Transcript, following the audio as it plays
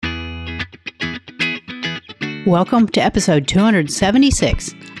Welcome to episode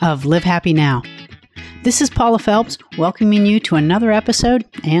 276 of Live Happy Now. This is Paula Phelps welcoming you to another episode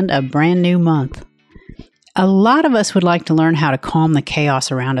and a brand new month. A lot of us would like to learn how to calm the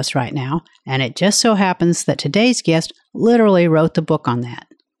chaos around us right now, and it just so happens that today's guest literally wrote the book on that.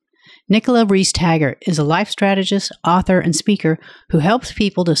 Nicola Reese Taggart is a life strategist, author, and speaker who helps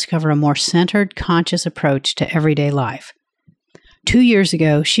people discover a more centered, conscious approach to everyday life. 2 years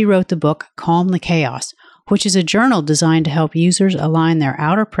ago, she wrote the book Calm the Chaos, which is a journal designed to help users align their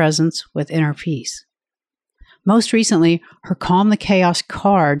outer presence with inner peace. Most recently, her Calm the Chaos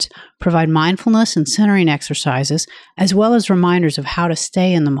cards provide mindfulness and centering exercises, as well as reminders of how to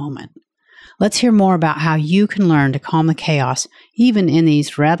stay in the moment. Let's hear more about how you can learn to calm the chaos, even in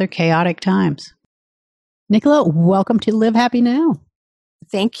these rather chaotic times. Nicola, welcome to Live Happy Now.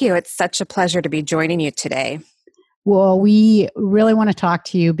 Thank you. It's such a pleasure to be joining you today. Well, we really want to talk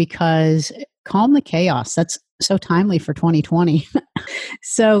to you because calm the chaos, that's so timely for 2020.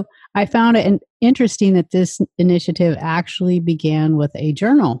 So I found it interesting that this initiative actually began with a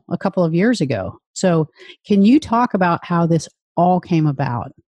journal a couple of years ago. So can you talk about how this all came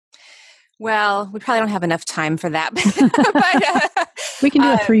about? Well, we probably don't have enough time for that. but we can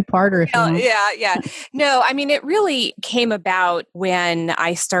do a three-parter if you want. Yeah. No, I mean, it really came about when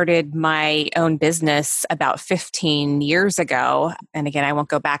I started my own business about 15 years ago. And again, I won't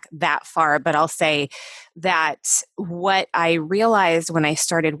go back that far, but I'll say that what I realized when I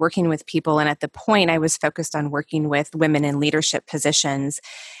started working with people, and at the point I was focused on working with women in leadership positions,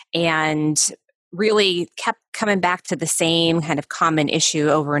 and really kept coming back to the same kind of common issue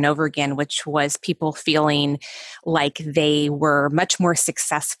over and over again, which was people feeling like they were much more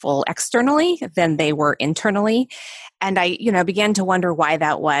successful externally than they were internally. And I, began to wonder why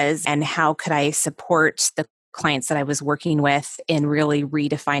that was and how could I support the clients that I was working with in really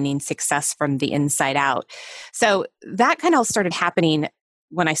redefining success from the inside out. So that kind of started happening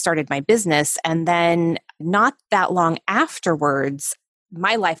when I started my business. And then not that long afterwards,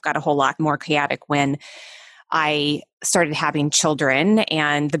 my life got a whole lot more chaotic when I started having children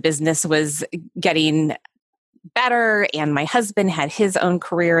and the business was getting better and my husband had his own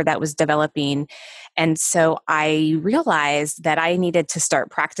career that was developing. And so I realized that I needed to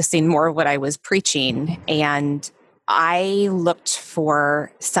start practicing more of what I was preaching. And I looked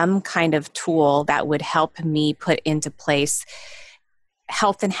for some kind of tool that would help me put into place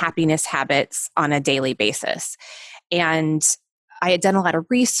health and happiness habits on a daily basis. And I had done a lot of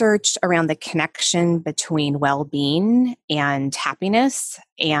research around the connection between well-being and happiness.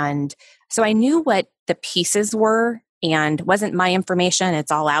 And so I knew what the pieces were, and it wasn't my information,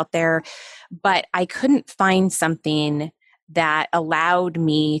 it's all out there. But I couldn't find something that allowed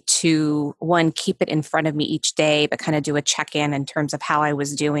me to, one, keep it in front of me each day, but kind of do a check-in in terms of how I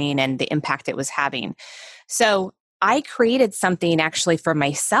was doing and the impact it was having. So I created something actually for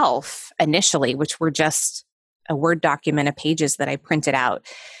myself initially, which were just a Word document of pages that I printed out.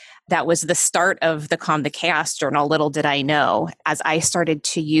 That was the start of the Calm the Chaos journal. Little did I know, as I started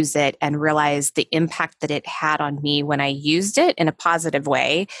to use it and realize the impact that it had on me when I used it in a positive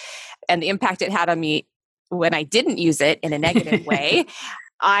way, and the impact it had on me when I didn't use it in a negative way,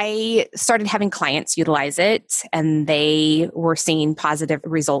 I started having clients utilize it, and they were seeing positive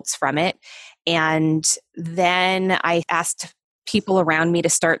results from it. And then I asked people around me to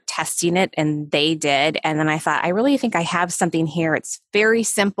start testing it, and they did. And then I thought, I really think I have something here. It's very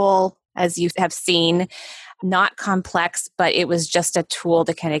simple, as you have seen, not complex, but it was just a tool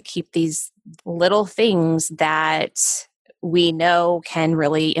to kind of keep these little things that we know can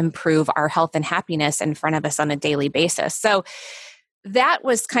really improve our health and happiness in front of us on a daily basis. So that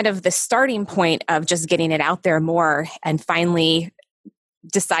was kind of the starting point of just getting it out there more, and finally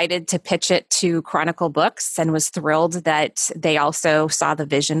decided to pitch it to Chronicle Books, and was thrilled that they also saw the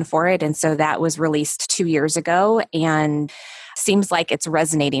vision for it. And so that was released 2 years ago, and seems like it's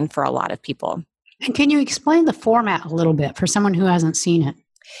resonating for a lot of people. And can you explain the format a little bit for someone who hasn't seen it?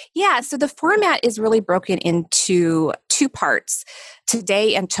 Yeah, so the format is really broken into two parts,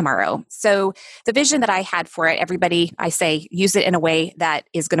 today and tomorrow. So the vision that I had for it, everybody, I say, use it in a way that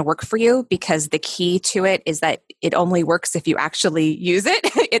is going to work for you, because the key to it is that it only works if you actually use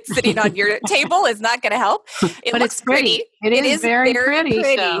it. It's sitting on your table is not going to help. It but looks it's pretty. It is very pretty.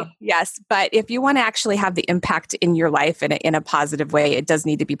 So. Yes, but if you want to actually have the impact in your life in a positive way, it does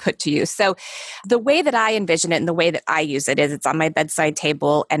need to be put to use. So the way that I envision it and the way that I use it is it's on my bedside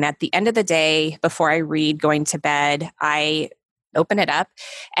table. And at the end of the day, before I read going to bed, I open it up,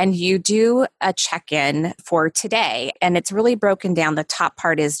 and you do a check-in for today. And it's really broken down. The top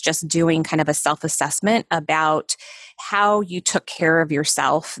part is just doing kind of a self-assessment about how you took care of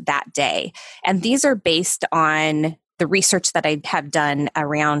yourself that day. And these are based on the research that I have done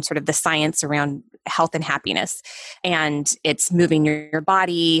around sort of the science around health and happiness. And it's moving your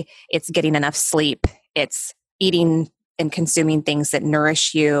body, it's getting enough sleep, it's eating and consuming things that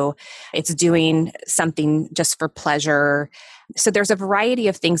nourish you, it's doing something just for pleasure. So there's a variety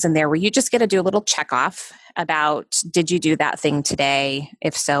of things in there where you just get to do a little check off about, did you do that thing today?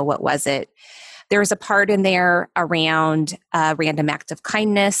 If so, what was it? There's a part in there around a random act of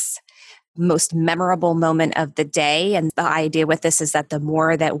kindness, most memorable moment of the day. And the idea with this is that the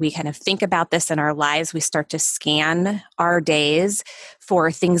more that we kind of think about this in our lives, we start to scan our days for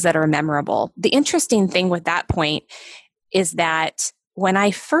things that are memorable. The interesting thing with that point is that when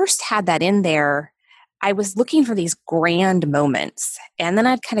I first had that in there, I was looking for these grand moments. And then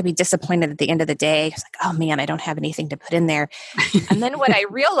I'd kind of be disappointed at the end of the day. I was like, oh man, I don't have anything to put in there. And then what I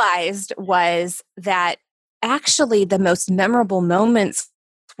realized was that actually the most memorable moments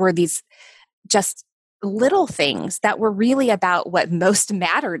were these just little things that were really about what most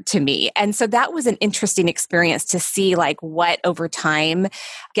mattered to me. And so that was an interesting experience to see like what over time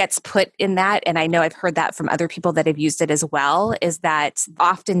gets put in that. And I know I've heard that from other people that have used it as well, is that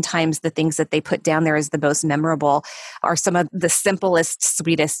oftentimes the things that they put down there as the most memorable are some of the simplest,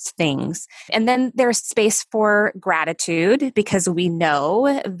 sweetest things. And then there's space for gratitude, because we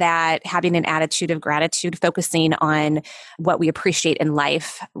know that having an attitude of gratitude, focusing on what we appreciate in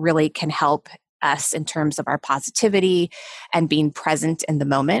life, really can help us in terms of our positivity and being present in the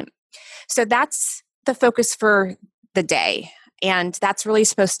moment. So that's the focus for the day. And that's really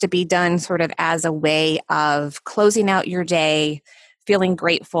supposed to be done sort of as a way of closing out your day, feeling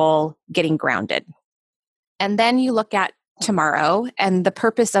grateful, getting grounded. And then you look at tomorrow, and the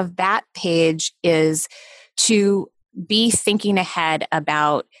purpose of that page is to be thinking ahead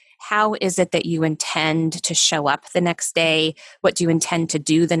about how is it that you intend to show up the next day? What do you intend to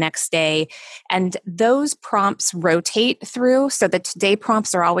do the next day? And those prompts rotate through. So the today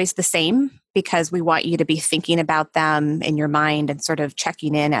prompts are always the same, because we want you to be thinking about them in your mind and sort of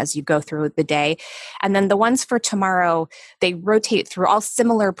checking in as you go through the day. And then the ones for tomorrow, they rotate through all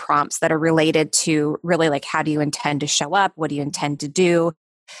similar prompts that are related to really like, how do you intend to show up? What do you intend to do?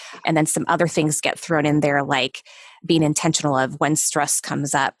 And then some other things get thrown in there, like being intentional of when stress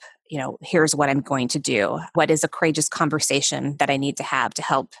comes up, here's what I'm going to do. What is a courageous conversation that I need to have to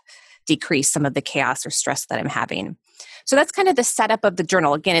help decrease some of the chaos or stress that I'm having? So that's kind of the setup of the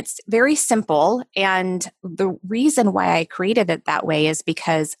journal. Again, it's very simple. And the reason why I created it that way is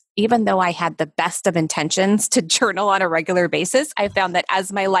because even though I had the best of intentions to journal on a regular basis, I found that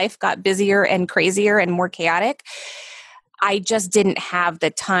as my life got busier and crazier and more chaotic, I just didn't have the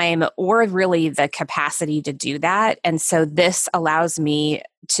time or really the capacity to do that. And so this allows me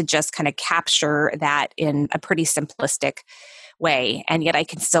to just kind of capture that in a pretty simplistic way. And yet I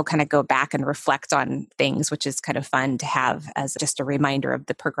can still kind of go back and reflect on things, which is kind of fun to have as just a reminder of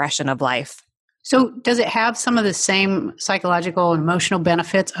the progression of life. So does it have some of the same psychological and emotional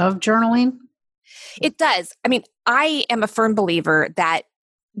benefits of journaling? It does. I mean, I am a firm believer that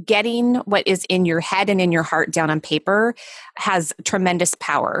getting what is in your head and in your heart down on paper has tremendous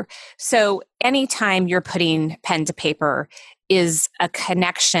power. So anytime you're putting pen to paper is a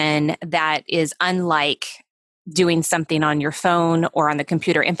connection that is unlike doing something on your phone or on the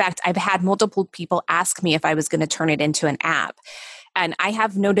computer. In fact, I've had multiple people ask me if I was going to turn it into an app. And I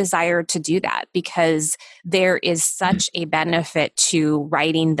have no desire to do that, because there is such a benefit to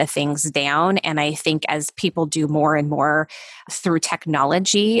writing the things down. And I think as people do more and more through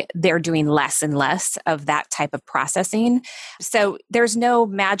technology, they're doing less and less of that type of processing. So there's no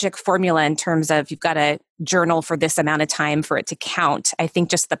magic formula in terms of you've got to journal for this amount of time for it to count. I think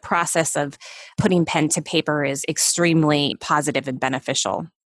just the process of putting pen to paper is extremely positive and beneficial.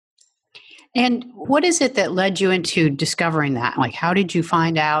 And what is it that led you into discovering that? Like, how did you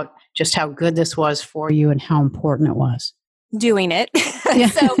find out just how good this was for you and how important it was? Doing it. Yeah.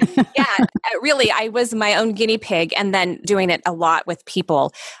 So yeah, really, I was my own guinea pig, and then doing it a lot with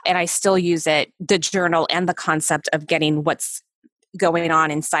people. And I still use it, the journal and the concept of getting what's going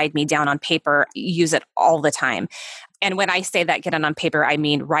on inside me down on paper, use it all the time. And when I say that get it on paper, I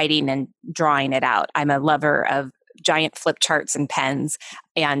mean writing and drawing it out. I'm a lover of giant flip charts and pens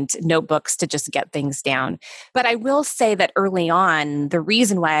and notebooks to just get things down. But I will say that early on, the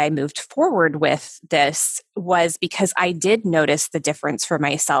reason why I moved forward with this was because I did notice the difference for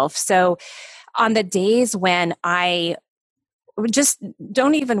myself. So on the days when I just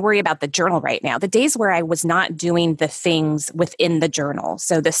don't even worry about the journal right now. The days where I was not doing the things within the journal.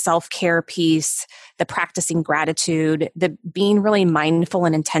 So the self-care piece, the practicing gratitude, the being really mindful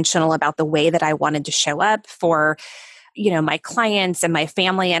and intentional about the way that I wanted to show up for, my clients and my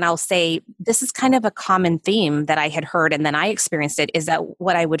family. And I'll say, this is kind of a common theme that I had heard. And then I experienced it, is that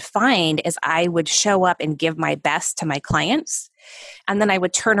what I would find is I would show up and give my best to my clients. And then I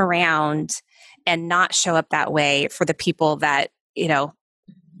would turn around and not show up that way for the people that,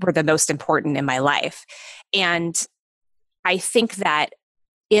 were the most important in my life. And I think that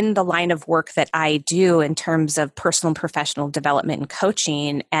in the line of work that I do in terms of personal and professional development and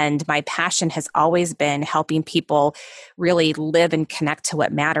coaching, and my passion has always been helping people really live and connect to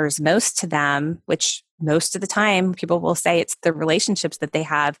what matters most to them, which most of the time people will say it's the relationships that they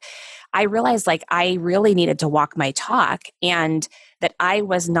have. I realized I really needed to walk my talk, and that I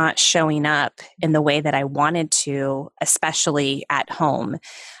was not showing up in the way that I wanted to, especially at home.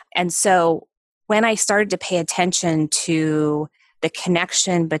 And so when I started to pay attention to the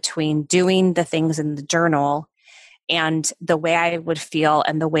connection between doing the things in the journal and the way I would feel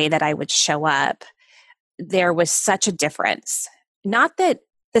and the way that I would show up, there was such a difference. Not that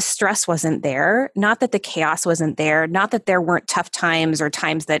the stress wasn't there, not that the chaos wasn't there, not that there weren't tough times or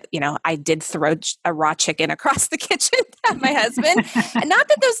times that, I did throw a raw chicken across the kitchen at my husband. And not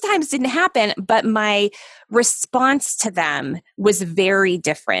that those times didn't happen, but my response to them was very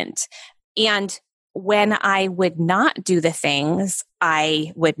different. And when I would not do the things,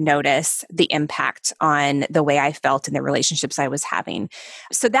 I would notice the impact on the way I felt and the relationships I was having.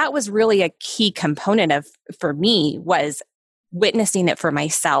 So that was really a key component for me, was witnessing it for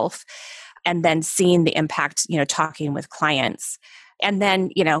myself and then seeing the impact, talking with clients. And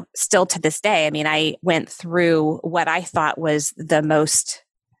then, still to this day, I went through what I thought was the most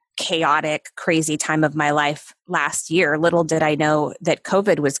chaotic, crazy time of my life last year. Little did I know that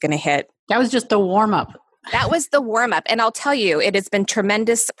COVID was going to hit. That was just the warm up. That was the warm up. And I'll tell you, it has been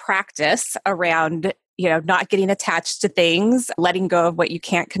tremendous practice around, not getting attached to things, letting go of what you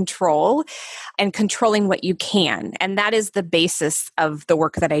can't control and controlling what you can. And that is the basis of the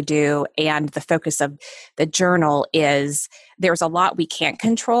work that I do. And the focus of the journal is there's a lot we can't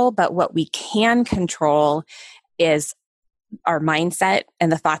control, but what we can control is our mindset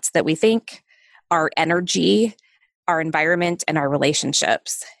and the thoughts that we think, our energy, our environment, and our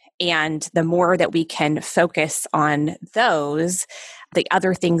relationships. And the more that we can focus on those, the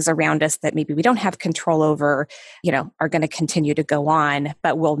other things around us that maybe we don't have control over, are going to continue to go on,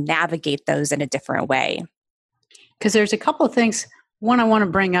 but we'll navigate those in a different way. Because there's a couple of things. One I want to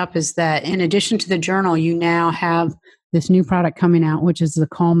bring up is that in addition to the journal, you now have this new product coming out, which is the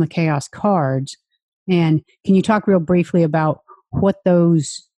Calm the Chaos cards. And can you talk real briefly about what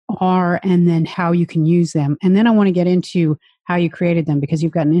those are and then how you can use them? And then I want to get into how you created them, because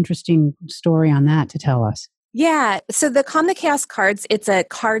you've got an interesting story on that to tell us. Yeah. So the Calm the Chaos cards, it's a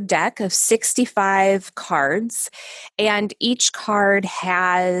card deck of 65 cards, and each card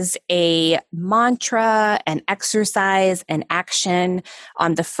has a mantra, an exercise, an action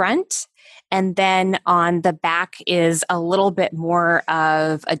on the front. And then on the back is a little bit more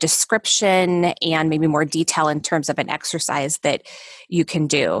of a description and maybe more detail in terms of an exercise that you can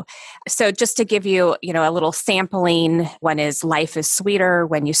do. So just to give you, a little sampling, one is life is sweeter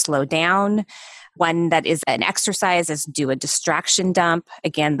when you slow down. One that is an exercise is do a distraction dump.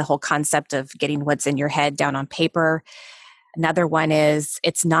 Again, the whole concept of getting what's in your head down on paper. Another one is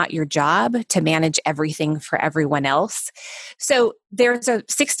it's not your job to manage everything for everyone else. So there's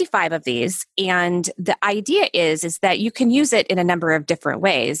 65 of these. And the idea is that you can use it in a number of different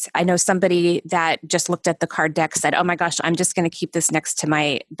ways. I know somebody that just looked at the card deck said, oh my gosh, I'm just going to keep this next to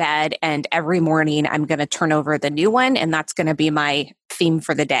my bed. And every morning I'm going to turn over the new one. And that's going to be my theme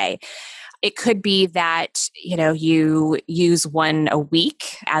for the day. It could be that, you use one a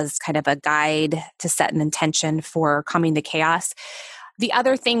week as kind of a guide to set an intention for calming the chaos. The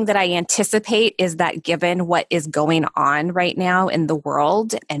other thing that I anticipate is that given what is going on right now in the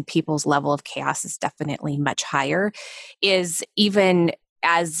world, and people's level of chaos is definitely much higher, is even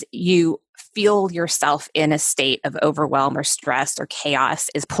as you feel yourself in a state of overwhelm or stress or chaos,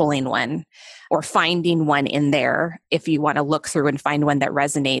 is pulling one or finding one in there if you want to look through and find one that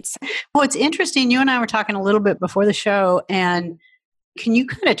resonates. Well, it's interesting. You and I were talking a little bit before the show, and can you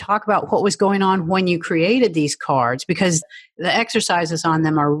kind of talk about what was going on when you created these cards? Because the exercises on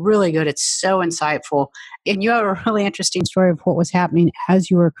them are really good. It's so insightful. And you have a really interesting story of what was happening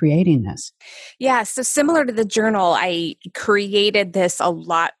as you were creating this. Yeah. So similar to the journal, I created this a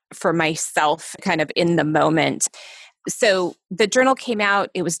lot for myself kind of in the moment. So the journal came out,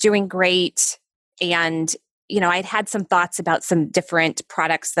 it was doing great. And I'd had some thoughts about some different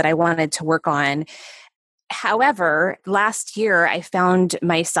products that I wanted to work on. However, last year I found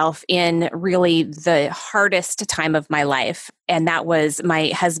myself in really the hardest time of my life. And that was my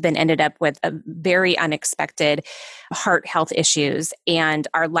husband ended up with a very unexpected heart health issues, and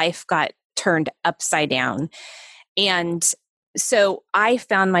our life got turned upside down. And so I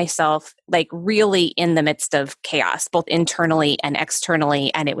found myself like really in the midst of chaos, both internally and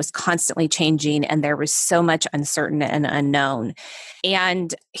externally, and it was constantly changing, and there was so much uncertain and unknown.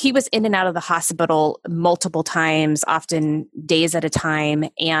 And he was in and out of the hospital multiple times, often days at a time.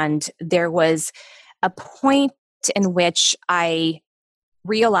 And there was a point in which I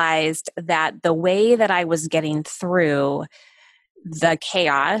realized that the way that I was getting through the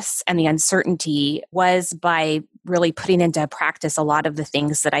chaos and the uncertainty was by really putting into practice a lot of the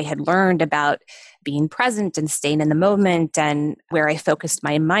things that I had learned about being present and staying in the moment, and where I focused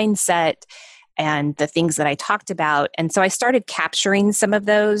my mindset and the things that I talked about. And so I started capturing some of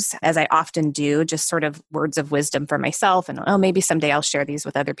those, as I often do, just sort of words of wisdom for myself. And maybe someday I'll share these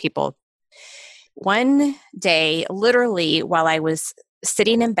with other people. One day, literally while I was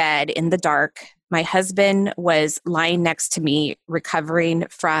sitting in bed in the dark, my husband was lying next to me, recovering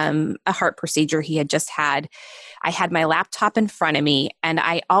from a heart procedure he had just had. I had my laptop in front of me, and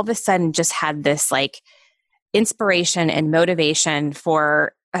I all of a sudden just had this like inspiration and motivation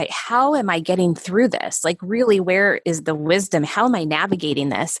for like, how am I getting through this? Like, really, where is the wisdom? How am I navigating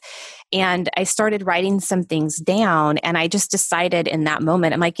this? And I started writing some things down, and I just decided in that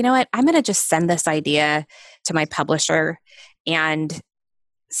moment, I'm like, you know what? I'm going to just send this idea to my publisher and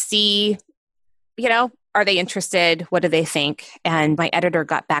see, are they interested? What do they think? And my editor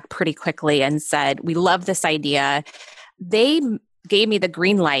got back pretty quickly and said, we love this idea. They gave me the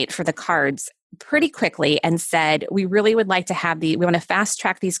green light for the cards pretty quickly and said, we really would like to have we want to fast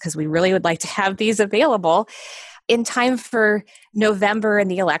track these because we really would like to have these available in time for November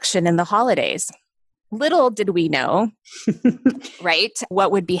and the election and the holidays. Little did we know, right,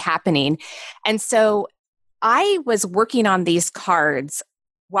 what would be happening. And so I was working on these cards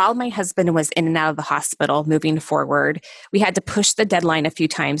while my husband was in and out of the hospital moving forward. We had to push the deadline a few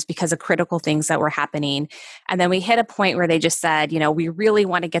times because of critical things that were happening. And then we hit a point where they just said, we really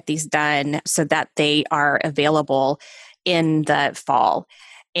want to get these done so that they are available in the fall.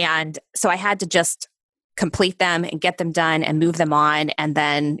 And so I had to just complete them and get them done and move them on. And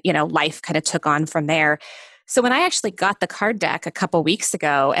then, life kind of took on from there. So when I actually got the card deck a couple weeks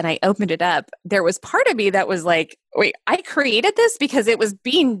ago and I opened it up, there was part of me that was like, wait, I created this because it was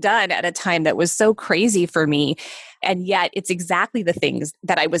being done at a time that was so crazy for me. And yet it's exactly the things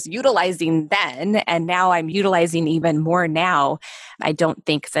that I was utilizing then. And now I'm utilizing even more now. I don't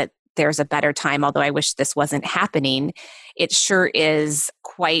think that there's a better time, although I wish this wasn't happening. It sure is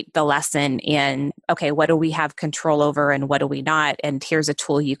quite the lesson in, okay, what do we have control over and what do we not? And here's a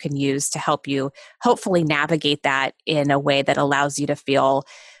tool you can use to help you hopefully navigate that in a way that allows you to feel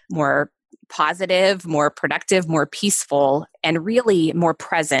more positive, more productive, more peaceful, and really more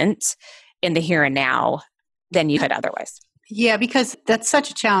present in the here and now than you could otherwise. Yeah, because that's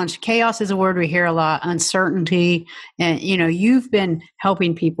such a challenge. Chaos is a word we hear a lot, uncertainty. And, you've been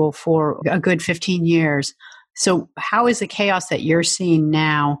helping people for a good 15 years. So how is the chaos that you're seeing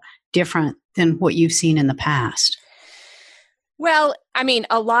now different than what you've seen in the past? Well,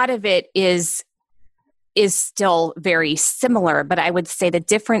 a lot of it is still very similar, but I would say the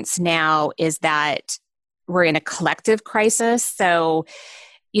difference now is that we're in a collective crisis. So,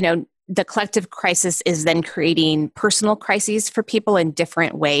 the collective crisis is then creating personal crises for people in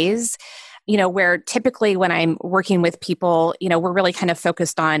different ways. Where typically when I'm working with people, we're really kind of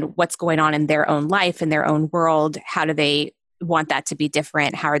focused on what's going on in their own life, in their own world. How do they want that to be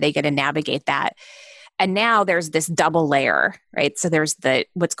different? How are they going to navigate that? And now there's this double layer, right? So there's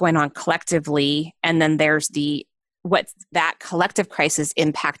what's going on collectively, and then there's what's that collective crisis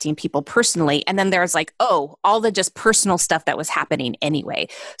impacting people personally. And then there's all the just personal stuff that was happening anyway.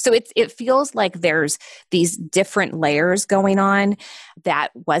 So it feels like there's these different layers going on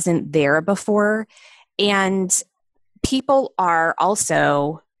that wasn't there before. And people are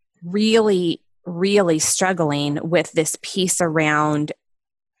also really, really struggling with this piece around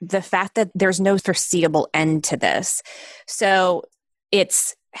the fact that there's no foreseeable end to this. So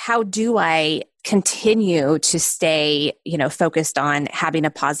it's, how do I continue to stay, focused on having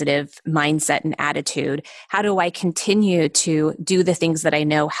a positive mindset and attitude? How do I continue to do the things that I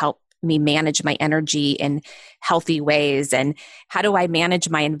know help me manage my energy in healthy ways? And how do I manage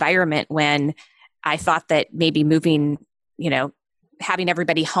my environment when I thought that maybe moving, having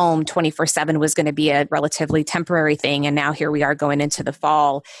everybody home 24/7 was going to be a relatively temporary thing. And now here we are going into the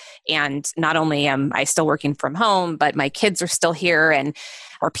fall. And not only am I still working from home, but my kids are still here,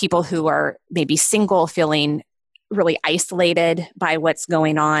 or people who are maybe single feeling really isolated by what's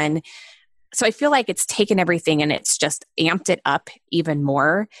going on. So I feel like it's taken everything and it's just amped it up even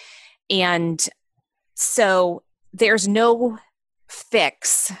more. And so there's no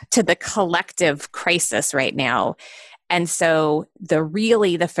fix to the collective crisis right now. And so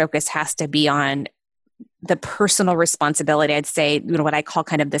the focus has to be on the personal responsibility. I'd say, what I call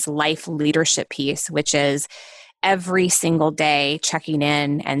kind of this life leadership piece, which is every single day checking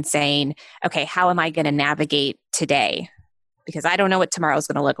in and saying, okay, how am I going to navigate today? Because I don't know what tomorrow is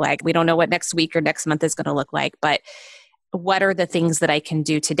going to look like. We don't know what next week or next month is going to look like, but what are the things that I can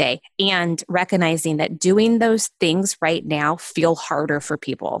do today? And recognizing that doing those things right now feel harder for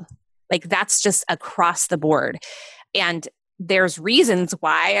people. Like that's just across the board. And there's reasons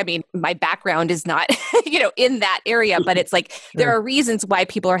why. I mean, my background is not, in that area, but it's like, sure, there are reasons why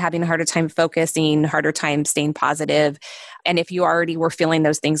people are having a harder time focusing, harder time staying positive. And if you already were feeling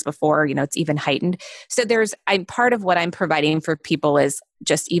those things before, it's even heightened. So part of what I'm providing for people is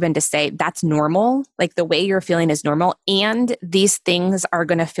just even to say that's normal. Like the way you're feeling is normal. And these things are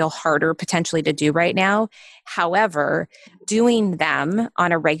going to feel harder potentially to do right now. However, doing them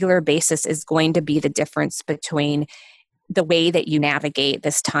on a regular basis is going to be the difference between the way that you navigate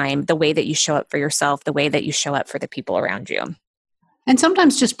this time, the way that you show up for yourself, the way that you show up for the people around you. And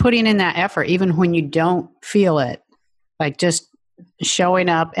sometimes just putting in that effort, even when you don't feel it, like just showing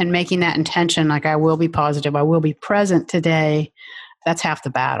up and making that intention, like I will be positive, I will be present today. That's half the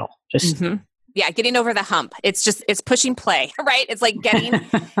battle. Just Yeah, getting over the hump. It's pushing play, right? It's like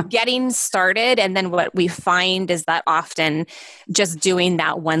getting started. And then what we find is that often just doing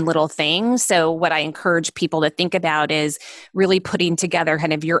that one little thing. So what I encourage people to think about is really putting together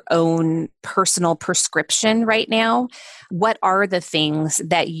kind of your own personal prescription right now. What are the things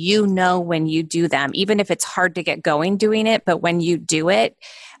that when you do them, even if it's hard to get going doing it, but when you do it,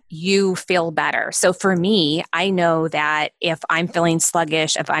 you feel better. So for me, I know that if I'm feeling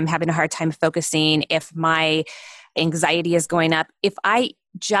sluggish, if I'm having a hard time focusing, if my anxiety is going up, if I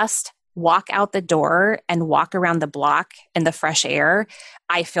just walk out the door and walk around the block in the fresh air,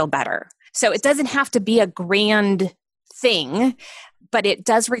 I feel better. So it doesn't have to be a grand thing, but it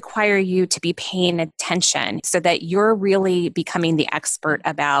does require you to be paying attention so that you're really becoming the expert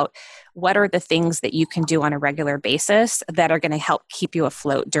about what are the things that you can do on a regular basis that are going to help keep you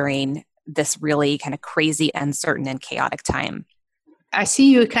afloat during this really kind of crazy, uncertain, and chaotic time. I see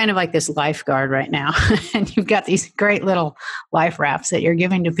you kind of like this lifeguard right now, and you've got these great little life rafts that you're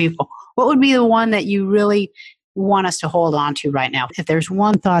giving to people. What would be the one that you really want us to hold on to right now? If there's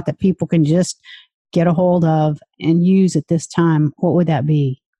one thought that people can just get a hold of and use at this time, what would that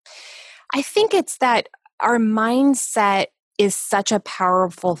be? I think it's that our mindset is such a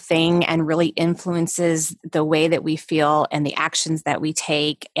powerful thing and really influences the way that we feel and the actions that we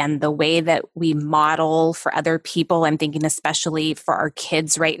take and the way that we model for other people. I'm thinking especially for our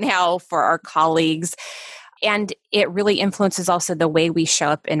kids right now, for our colleagues. And it really influences also the way we show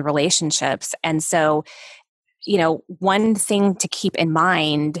up in relationships. And so, one thing to keep in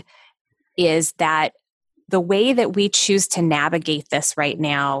mind is that the way that we choose to navigate this right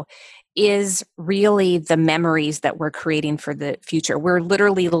now is really the memories that we're creating for the future. We're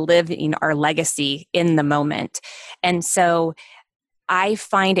literally living our legacy in the moment. And so I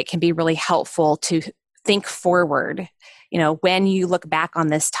find it can be really helpful to think forward. When you look back on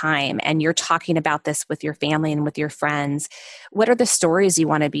this time and you're talking about this with your family and with your friends, what are the stories you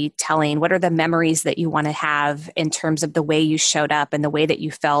want to be telling? What are the memories that you want to have in terms of the way you showed up and the way that you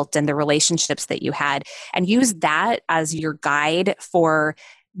felt and the relationships that you had? And use that as your guide for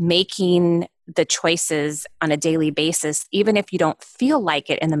making the choices on a daily basis, even if you don't feel like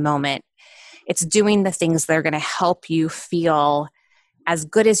it in the moment. It's doing the things that are going to help you feel as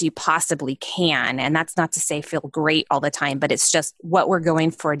good as you possibly can. And that's not to say feel great all the time, but it's just what we're going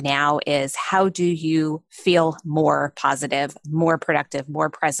for now is how do you feel more positive, more productive,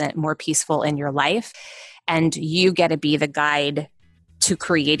 more present, more peaceful in your life? And you get to be the guide to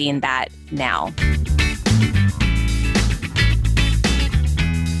creating that now.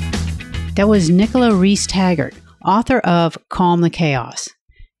 That was Nicola Reese Taggart, author of Calm the Chaos.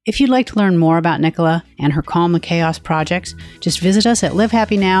 If you'd like to learn more about Nicola and her Calm the Chaos projects, just visit us at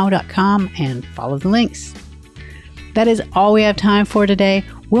livehappynow.com and follow the links. That is all we have time for today.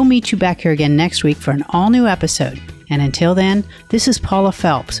 We'll meet you back here again next week for an all-new episode. And until then, this is Paula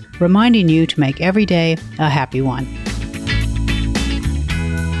Phelps, reminding you to make every day a happy one.